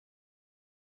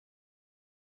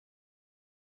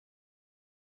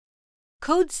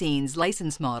CodeScene's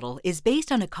license model is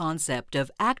based on a concept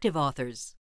of active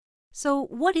authors. So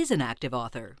what is an active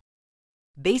author?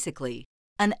 Basically,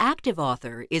 an active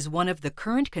author is one of the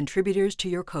current contributors to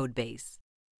your codebase,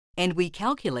 and we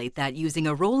calculate that using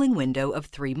a rolling window of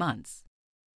 3 months.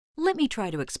 Let me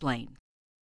try to explain.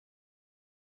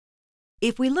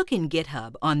 If we look in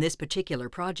GitHub on this particular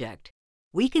project,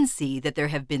 we can see that there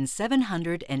have been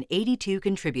 782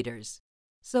 contributors,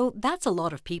 so that's a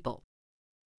lot of people.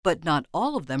 But not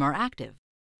all of them are active.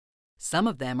 Some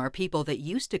of them are people that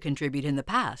used to contribute in the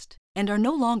past and are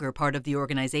no longer part of the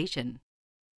organization.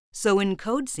 So in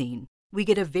CodeScene, we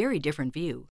get a very different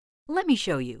view. Let me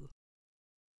show you.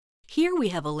 Here we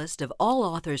have a list of all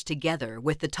authors together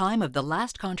with the time of the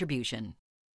last contribution.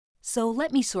 So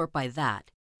let me sort by that.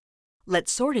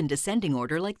 Let's sort in descending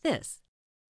order like this.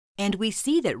 And we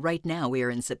see that right now we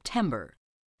are in September,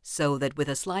 so that with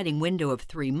a sliding window of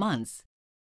 3 months,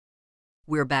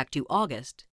 we're back to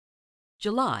August,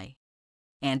 July,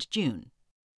 and June.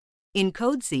 In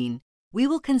CodeScene, we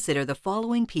will consider the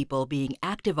following people being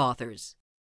active authors: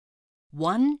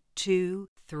 1, 2,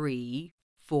 3,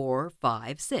 4,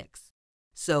 5, 6.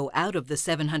 So out of the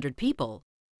 700 people,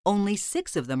 only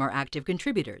 6 of them are active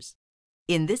contributors.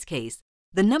 In this case,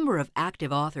 the number of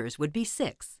active authors would be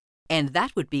 6, and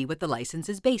that would be what the license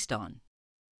is based on.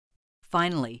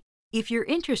 Finally, if you're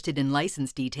interested in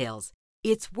license details,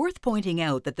 it's worth pointing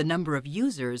out that the number of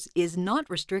users is not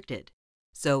restricted.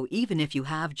 So even if you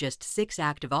have just 6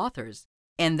 active authors,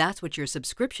 and that's what your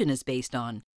subscription is based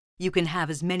on, you can have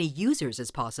as many users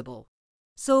as possible.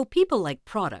 So people like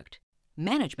product,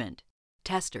 management,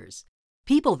 testers,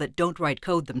 people that don't write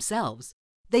code themselves,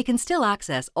 they can still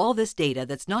access all this data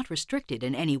that's not restricted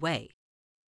in any way.